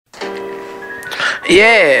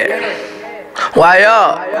Yeah. Why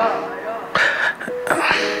up?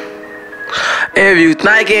 If you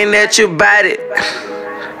thinking that you bout it,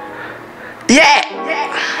 yeah.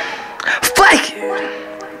 Fuck it.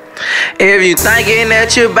 If you thinking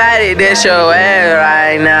that you bout it, that's your ass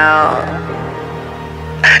right now.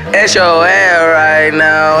 That's your ass right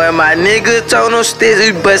now. And my nigga told no sticks,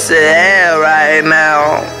 we bust his ass right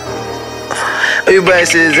now. We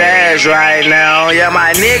bust his ass right now. Yeah,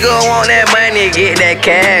 my nigga want that money, get that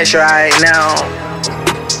cash right now.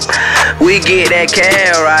 We get that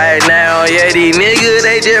cash right now. Yeah, these niggas,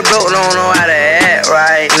 they just broke, don't know how to act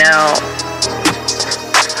right now.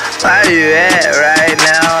 How you at right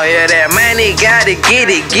now? Yeah, that money, gotta get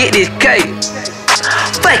this cake.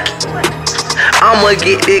 Fuck it, I'ma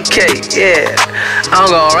get this cake, yeah. I'm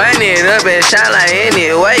gon' run it up and shine like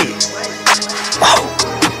anyway. Whoa.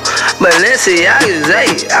 But let's see, I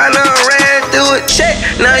done ran through a check,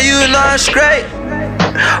 now you know I'm straight.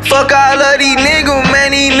 Fuck all of these niggas, man,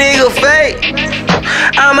 these niggas fake.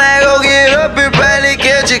 I might go get up and probably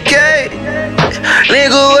catch a cake.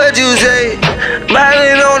 Nigga, what you say?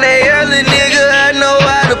 Ballin' on that yellow nigga, I know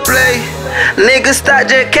how to play. Nigga, stop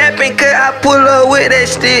just capping, cause I pull up with that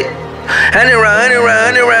stick. 100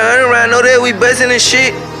 round, know that we bustin' and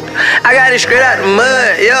shit. I got it straight out the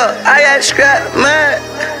mud, yo. I got it straight out the mud.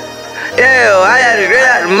 Yeah, I got it straight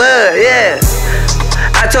out the mud, yeah.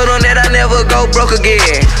 I told them that I never go broke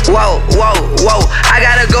again. Whoa. I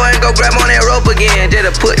gotta go and go grab on that rope again. Just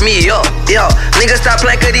to put me up, yo. Niggas stop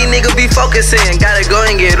playing cause these niggas be focusing. Gotta go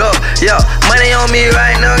and get up, yo. Money on me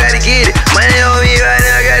right now, gotta get it. Money on me right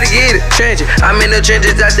now, gotta get it. Trenches, I'm in the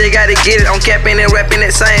trenches, I still gotta get it. I'm capping and rapping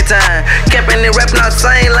at the same time. Capping and rapping on the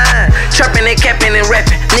same line. Trapping and capping and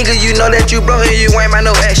rapping. Nigga, you know that you broke and you ain't by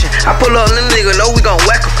no action. I pull up, little nigga, know we gon'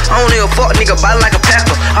 whack 'em. I don't give a fuck, nigga, body like a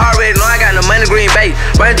packer. I already know I got no money, Green Bay.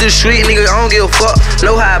 Running through the street, nigga, I don't give a fuck.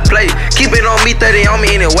 Know how I play. Keep it on me, 30 on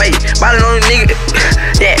me anyway. Ballin' on the nigga,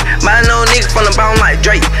 yeah. Ballin' on niggas from the bottom like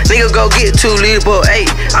Drake. Nigga go get 2 liters, but 8.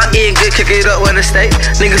 I'm eating good, kick it up with a steak.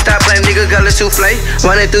 Nigga stop playing, nigga got a souffle.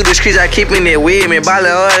 Running through the streets, I keeping it with me.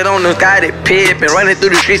 Ballin' hard on the guy that pippin'. Running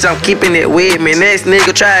through the streets, I'm keeping it with me. Next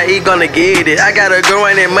nigga try, he gonna get it. I gotta go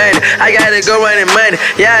running money. I gotta go running money.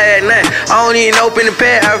 Yeah, I had nothing. I don't even open the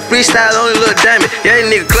pad. I freestyle on a little dummy. Yeah,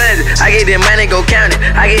 nigga cleanse it. I get that money, go count it.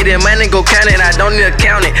 I get that money, go count it. I don't need to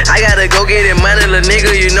count it. I gotta go get that money, little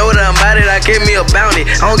nigga. You know that I'm about it. I give me a bounty.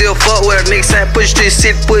 I don't give a fuck where a nigga say push to the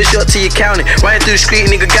city, push up till you count it. Running through the street,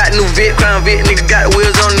 nigga got new Vic, Crown Vic, nigga got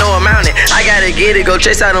wheels on, no amount it. I gotta get it, go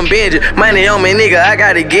chase out them binges. Money on me, nigga, I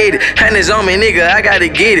gotta get it. Hundreds on me, nigga, I gotta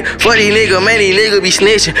get it. For these nigga, man, these nigga be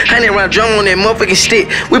snitching. 100 round drum on that motherfucking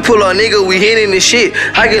stick. We pull up, nigga, we hitting this shit.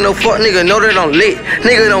 I get no fuck, nigga, know that I'm lit.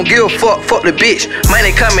 Nigga don't give a fuck, fuck the bitch.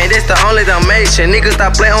 Money coming, that's the only damnation. Niggas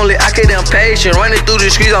stop playing only, I get them patient. Running through the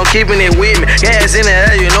streets, I'm keeping it with me. Gas in the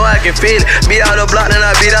air, you know I can feel it. Beat out the block, then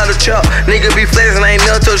I beat out the truck. Nigga be flexing, I ain't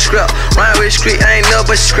never touch scrap. Ryan with the street, I ain't never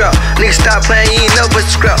but scrap. Nigga stop playing, you ain't never but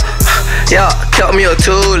scrap. Y'all kept me a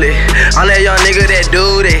toolie. I'm that young nigga that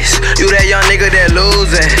do this. You that young nigga that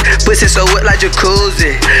losing. Pussy so wet like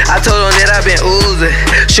jacuzzi. I told them that I been oozing.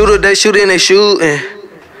 Shooter, they shooting, they shooting.